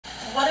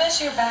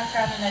is your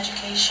background in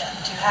education?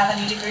 Do you have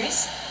any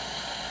degrees?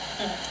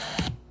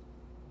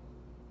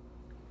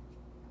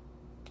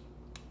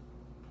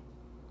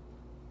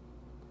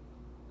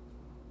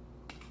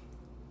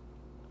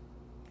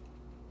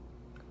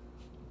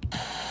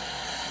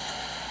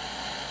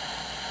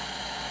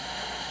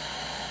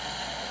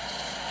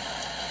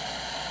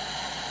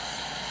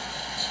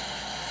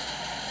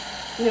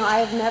 You know, I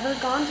have never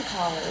gone to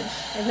college.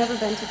 I've never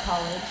been to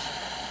college,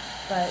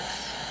 but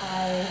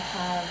I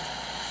have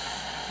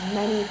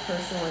many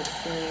personal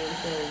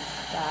experiences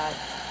that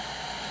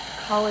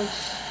college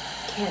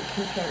can't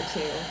compare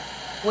to.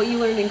 What you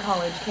learned in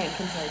college can't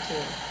compare to.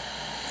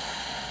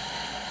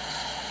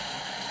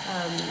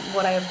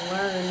 What I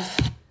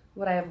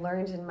have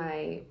learned in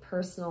my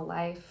personal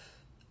life,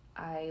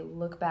 I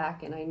look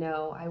back and I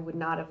know I would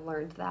not have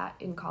learned that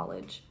in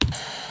college.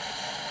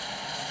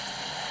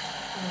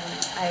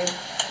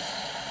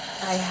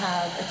 I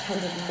have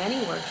attended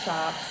many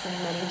workshops and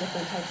many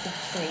different types of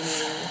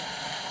training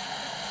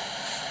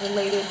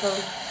related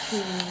both to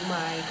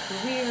my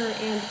career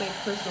and my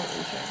personal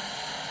interests.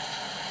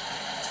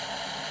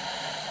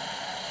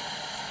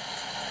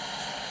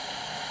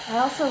 I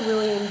also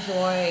really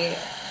enjoy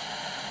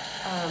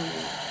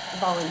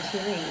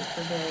volunteering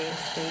for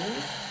various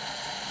things,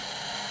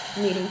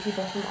 meeting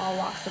people from all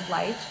walks of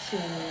life to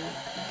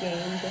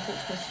gain different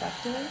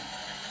perspectives,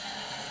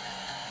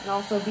 and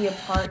also be a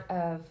part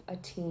of a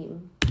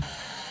team.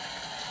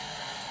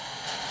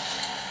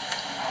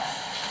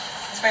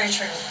 It's very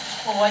true.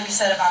 Well, what you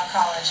said about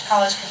college.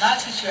 College cannot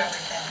teach you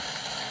everything.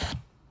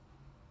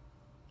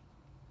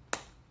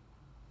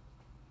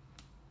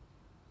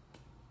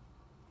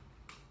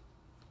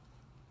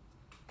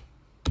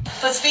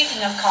 But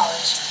speaking of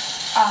college,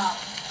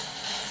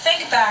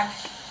 think back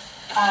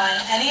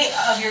on any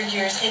of your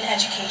years in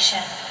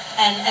education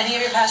and any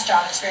of your past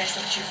job experience,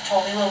 which you've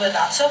told me a little bit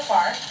about so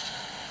far.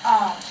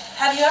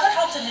 Have you ever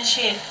helped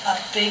initiate a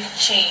big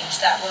change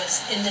that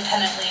was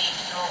independently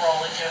your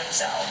role in doing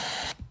so?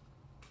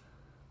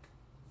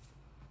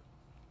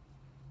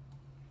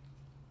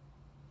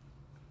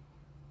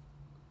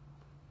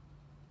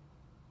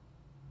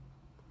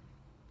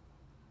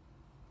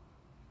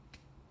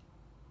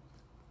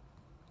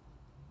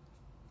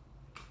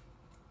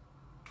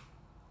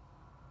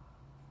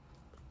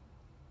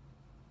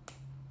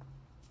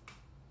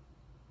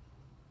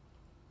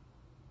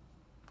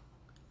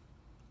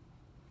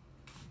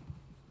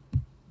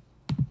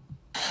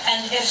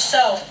 And if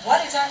so,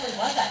 what exactly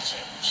was that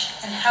change?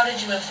 And how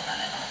did you implement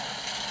it?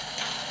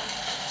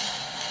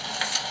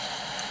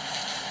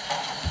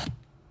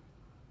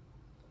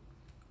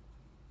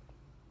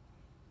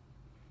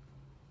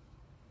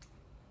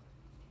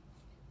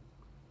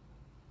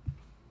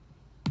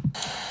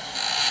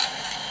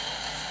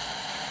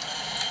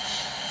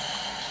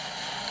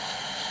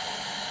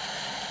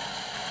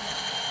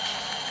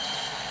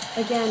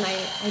 Again,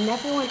 I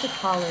never went to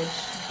college,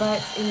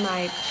 but in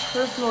my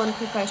personal and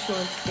professional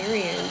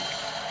experience,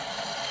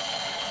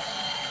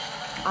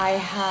 I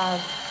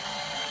have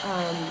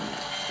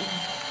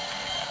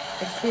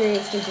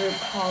experienced a group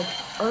called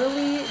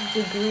Early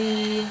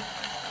Degree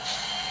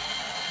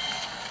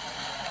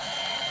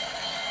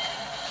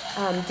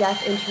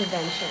Deaf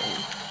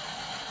Intervention.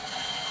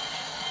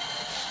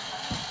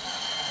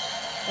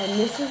 And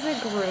this is a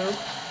group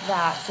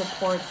that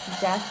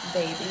supports deaf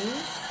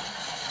babies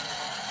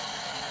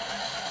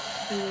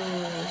who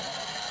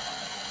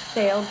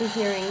failed the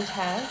hearing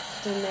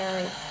test, and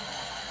they're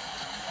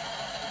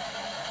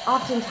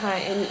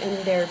oftentimes,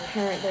 and their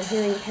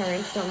hearing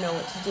parents don't know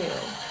what to do.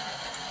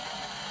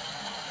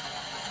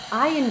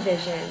 I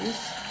envisioned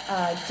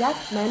a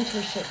deaf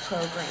mentorship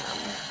program.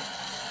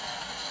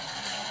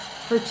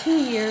 For 2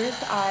 years,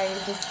 I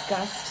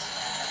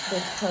discussed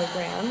this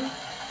program.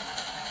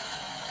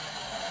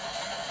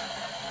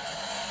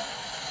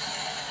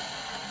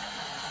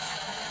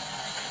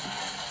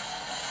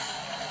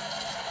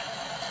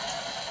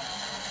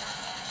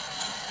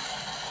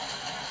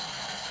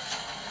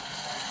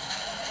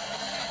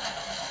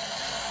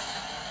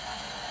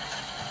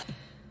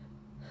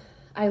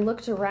 I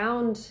looked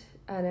around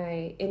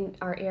in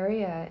our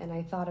area, and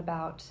I thought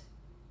about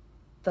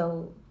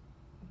the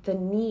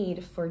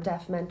need for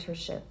deaf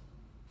mentorship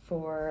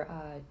for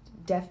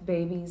deaf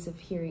babies of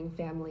hearing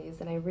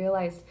families, and I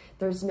realized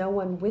there's no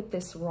one with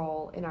this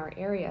role in our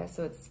area,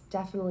 so it's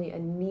definitely a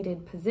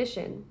needed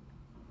position.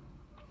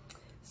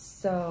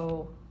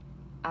 So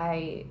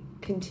I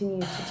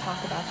continued to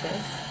talk about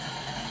this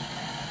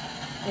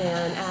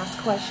and ask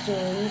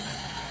questions.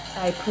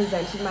 I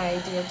presented my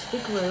idea to the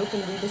group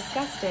and we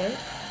discussed it.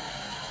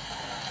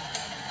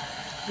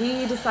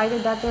 We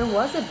decided that there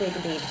was a big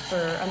need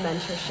for a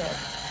mentorship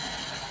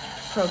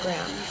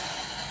program.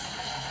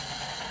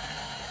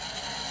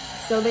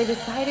 So they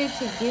decided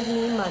to give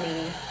me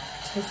money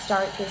to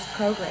start this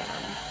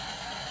program.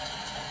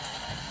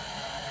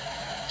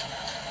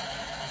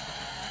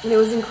 And it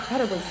was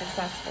incredibly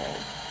successful.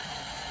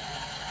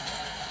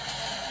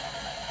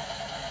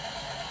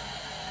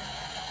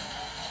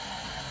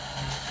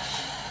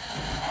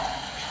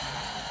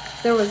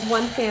 There was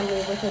one family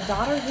with a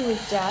daughter who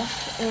was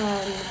deaf,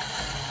 and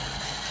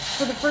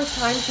for the first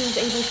time she was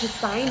able to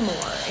sign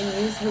more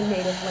and use her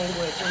native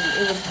language,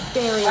 and it was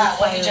very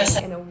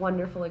inspiring and a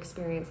wonderful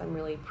experience. I'm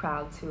really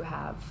proud to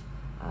have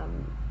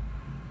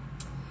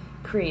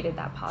created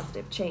that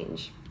positive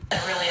change. It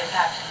really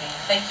impacted me.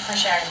 Thank you for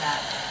sharing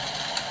that.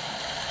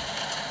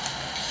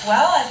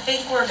 Well, I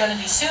think we're going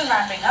to be soon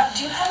wrapping up.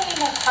 Do you have any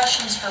more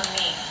questions for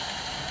me?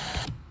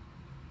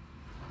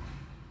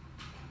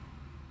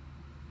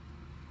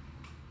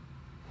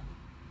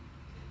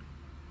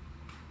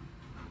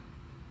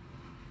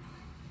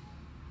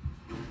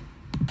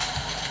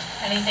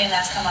 Anything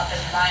that's come up in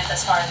your mind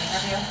thus far in the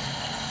interview?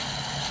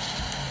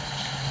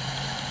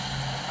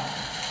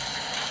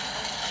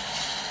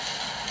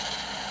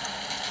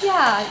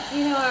 Yeah,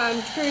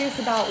 I'm curious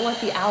about what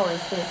the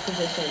hours for this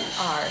position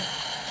are.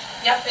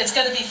 Yep, it's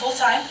going to be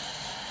full-time,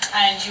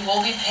 and you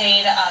will be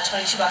paid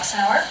 $22 an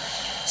hour,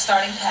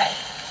 starting pay.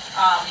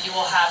 You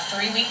will have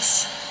 3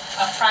 weeks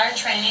of prior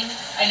training.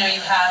 I know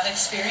you have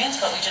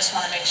experience, but we just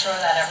want to make sure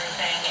that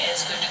everything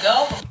is good to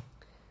go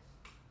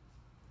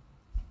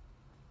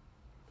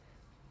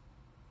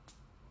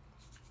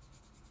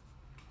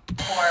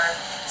before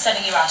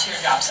sending you out to your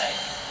job site.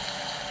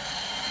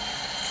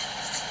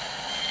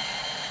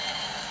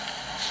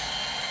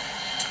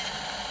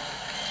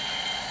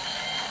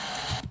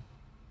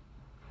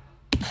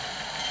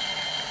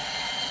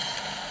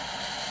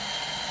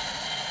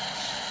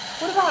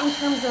 What about in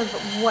terms of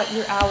what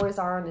your hours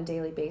are on a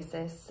daily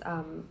basis?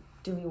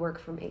 Do we work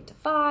from 8 to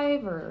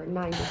 5 or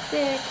 9 to 6?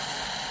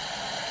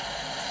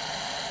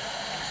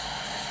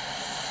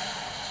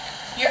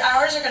 Your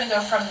hours are going to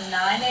go from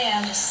 9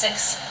 a.m. to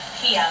 6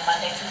 p.m.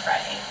 Monday through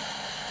Friday.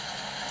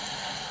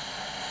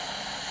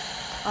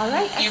 All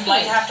right, excellent. You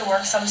might have to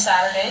work some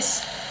Saturdays.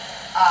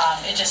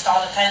 It just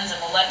all depends, and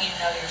we'll let you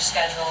know your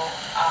schedule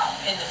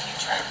in the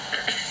future.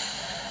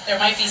 There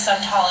might be some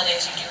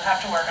holidays you do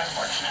have to work,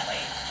 unfortunately.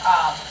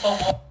 But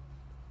we'll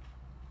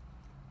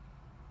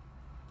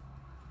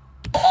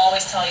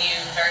always tell you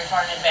very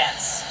far in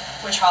advance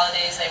which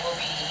holidays they will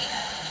be,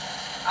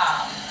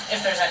 and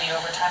if there's any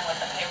overtime, what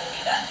the pay will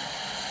be then.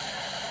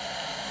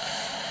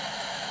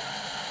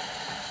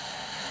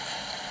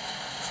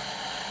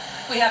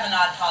 We have an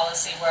odd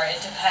policy where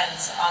it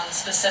depends on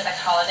specific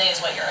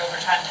holidays what your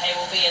overtime pay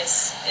will be.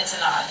 It's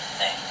an odd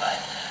thing, but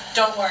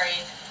don't worry.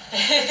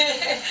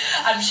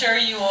 I'm sure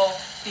you will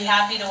be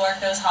happy to work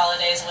those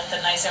holidays with the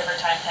nice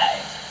overtime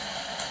pay.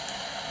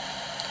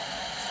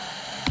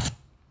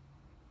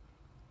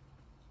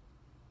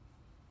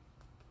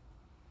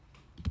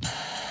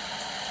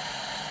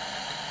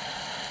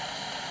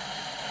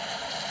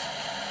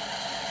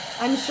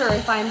 I'm sure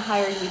if I'm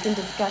hired, we can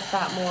discuss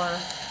that more.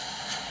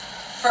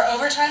 For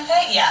overtime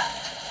pay? Yeah,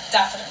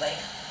 definitely.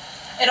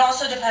 It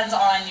also depends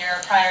on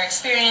your prior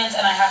experience,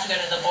 and I have to go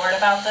to the board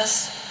about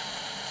this.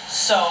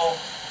 So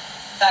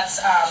that's,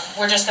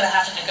 we're just going to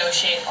have to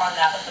negotiate on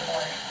that with the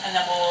board, and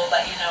then we'll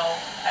let you know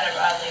at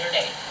a later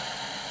date.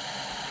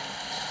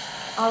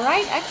 All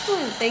right,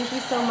 excellent. Thank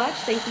you so much.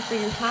 Thank you for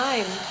your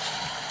time.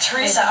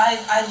 Teresa,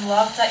 I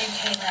love that you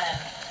came in.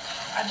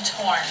 I'm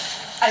torn.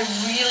 I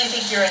really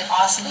think you're an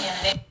awesome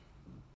candidate.